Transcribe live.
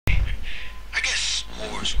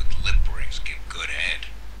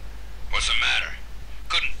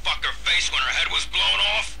was blown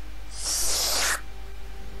off?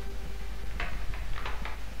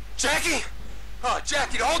 Jackie? Oh,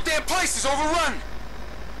 Jackie, the whole damn place is overrun!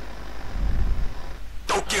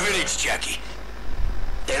 Don't give an inch, Jackie.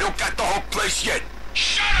 They don't got the whole place yet.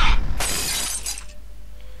 Shut up!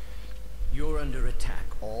 You're under attack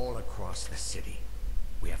all across the city.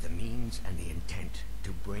 We have the means and the intent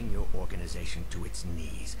to bring your organization to its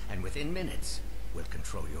knees, and within minutes, we'll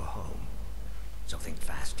control your home. So think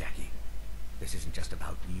fast, Jackie. This isn't just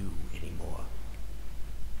about you anymore.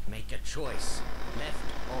 Make a choice, left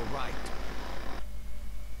or right.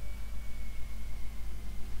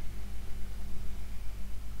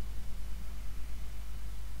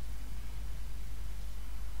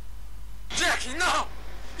 Jackie, no!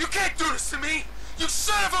 You can't do this to me! You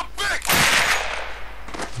son of a bitch!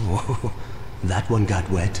 Oh, that one got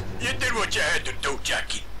wet. You did what you had to do,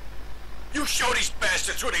 Jackie. You show these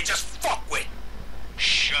bastards who they just fuck with.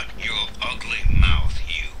 Shut your ugly mouth,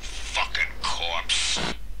 you fucking corpse.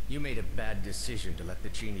 You made a bad decision to let the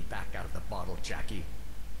genie back out of the bottle, Jackie.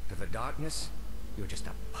 To the darkness, you're just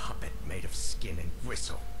a puppet made of skin and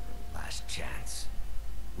gristle. Last chance.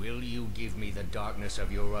 Will you give me the darkness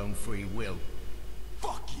of your own free will?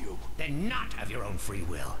 Fuck you! Then not of your own free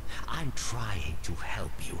will. I'm trying to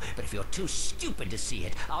help you, but if you're too stupid to see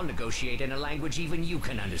it, I'll negotiate in a language even you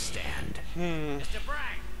can understand. Mr.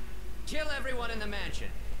 Bragg, kill everyone in the mansion.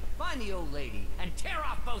 Find the old lady and tear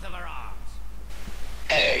off both of her arms.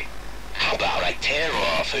 Hey, how about I tear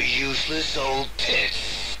off her useless old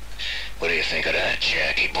tits? What do you think of that,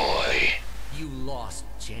 Jackie boy? You lost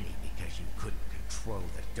Jenny because you couldn't control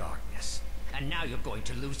the darkness. And now you're going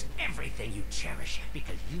to lose everything you cherish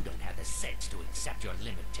because you don't have the sense to accept your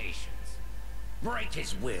limitations. Break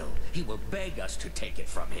his will. He will beg us to take it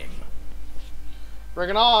from him. Bring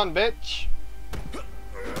it on, bitch.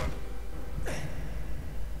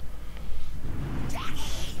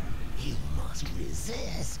 Jackie, you must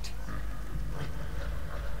resist.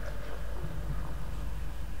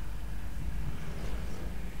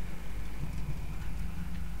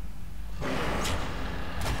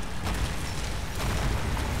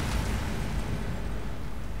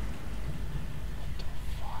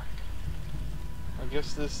 I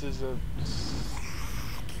guess this is a...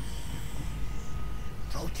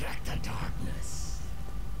 Protect the darkness.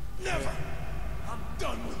 Never! I'm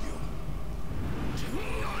done with you! Do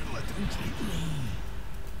not let them take me.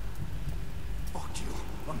 Fuck you!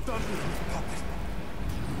 I'm done with you, puppet!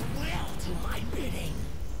 You will do my bidding.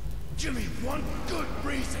 Give me one good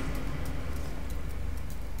reason!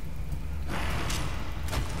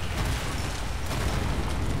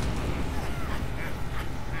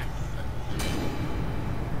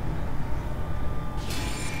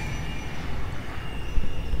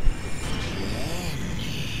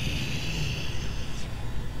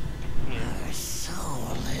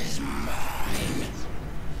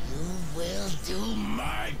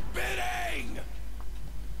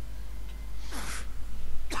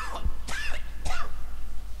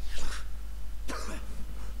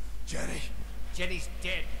 Jenny's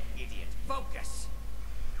dead, idiot. Focus!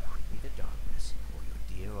 Be the darkness, or your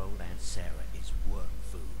dear old Aunt Sarah is worm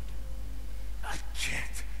food. I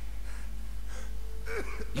can't.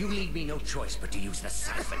 You leave me no choice but to use the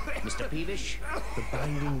siphon, Mr. Peevish. The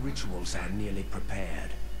binding rituals are nearly prepared.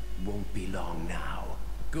 Won't be long now.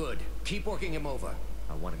 Good. Keep working him over.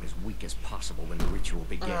 I want him as weak as possible when the ritual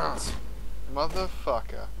begins.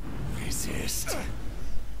 Motherfucker. Resist.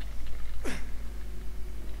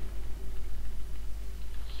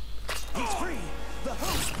 He's free! The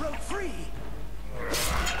host broke free!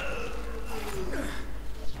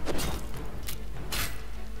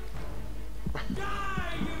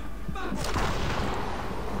 Die, you fuck!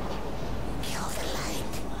 Kill the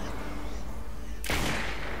light.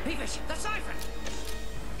 Peevish, the siphon!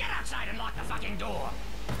 Get outside and lock the fucking door!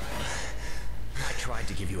 I tried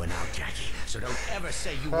to give you an out, Jackie, so don't ever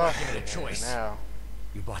say you weren't given a choice. Now.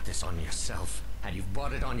 You brought this on yourself, and you've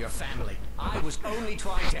brought it on your family. I was only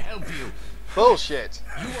trying to help you. Bullshit.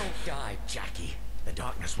 You won't die, Jackie. The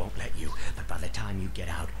darkness won't let you, but by the time you get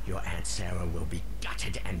out, your Aunt Sarah will be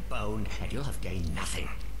gutted and boned, and you'll have gained nothing.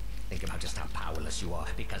 Think about just how powerless you are,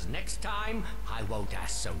 because next time, I won't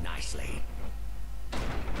ask so nicely.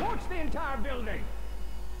 Torch the entire building!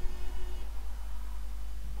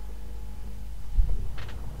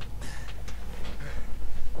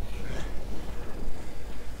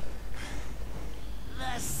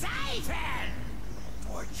 The siphon!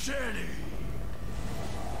 For Jenny!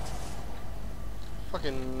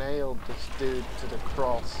 Fucking nailed this dude to the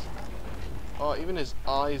cross. Oh, even his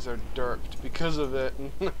eyes are dirked because of it.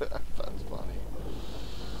 That's funny.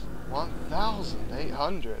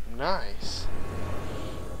 1,800. Nice.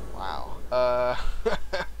 Wow.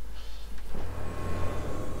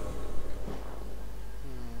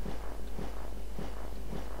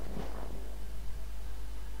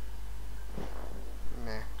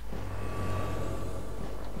 Meh.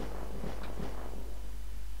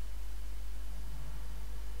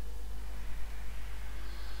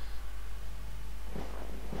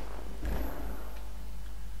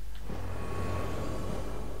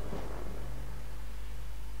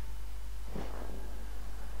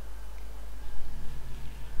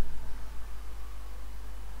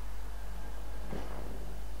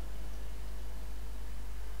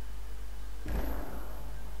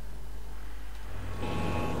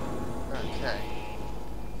 Okay.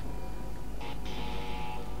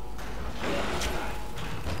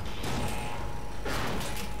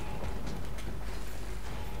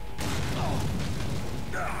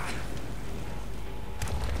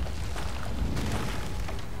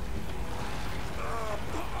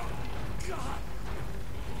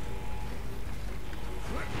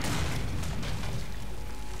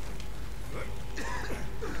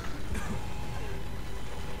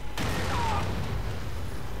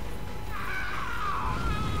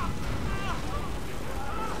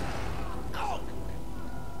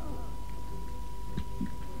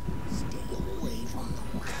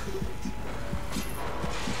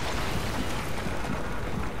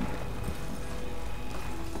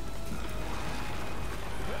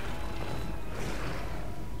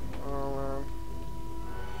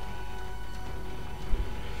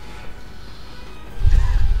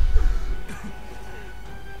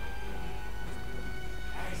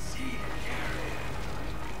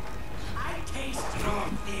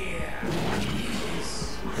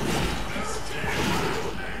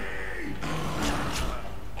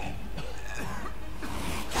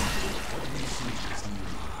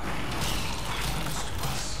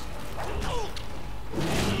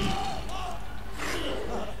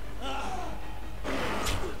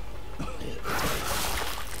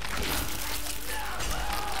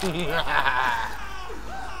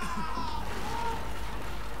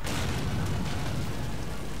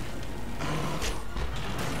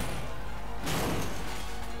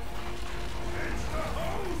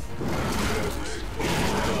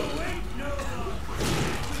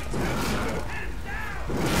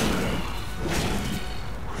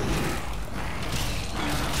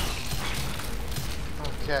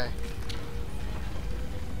 Okay.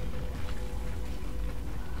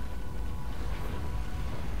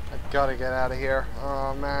 I gotta get out of here.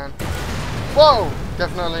 Oh man. Whoa!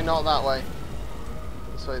 Definitely not that way.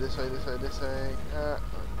 This way, this way, this way, this way. What?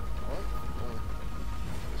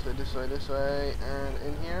 This way, this way, this way, and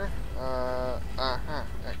in here.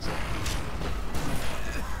 Exit.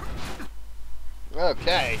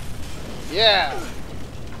 Okay. Yeah!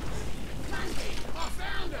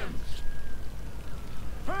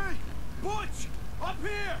 Hey! Butch! Up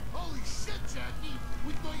here! Holy shit, Jackie!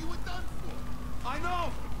 We thought you were done for. I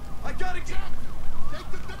know! I gotta get... They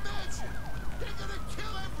took the mansion! They're gonna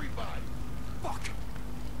kill everybody! Fuck!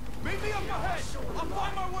 Meet me up ahead! I'll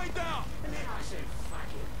find my way down! And then I said,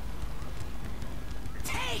 fuck it.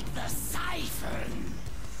 Take the siphon!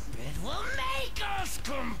 It will make us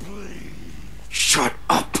complete! Shut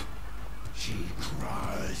up! She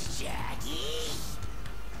cries, Jackie!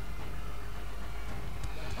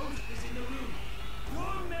 Host is in the room.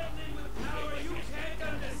 You're meddling with power you can't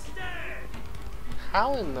understand!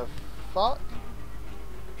 How in the fuck?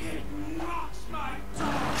 It knocks my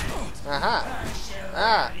dog! Aha!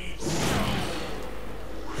 Ah!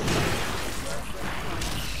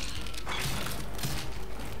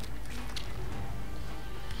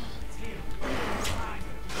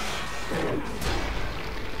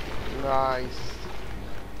 Nice.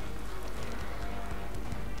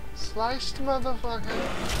 Sliced, motherfucker.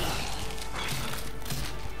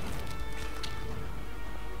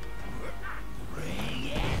 Bring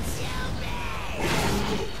it to me!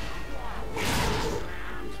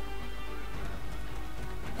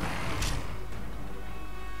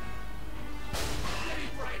 Let me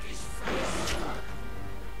break his face!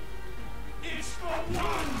 It's the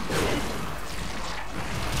one!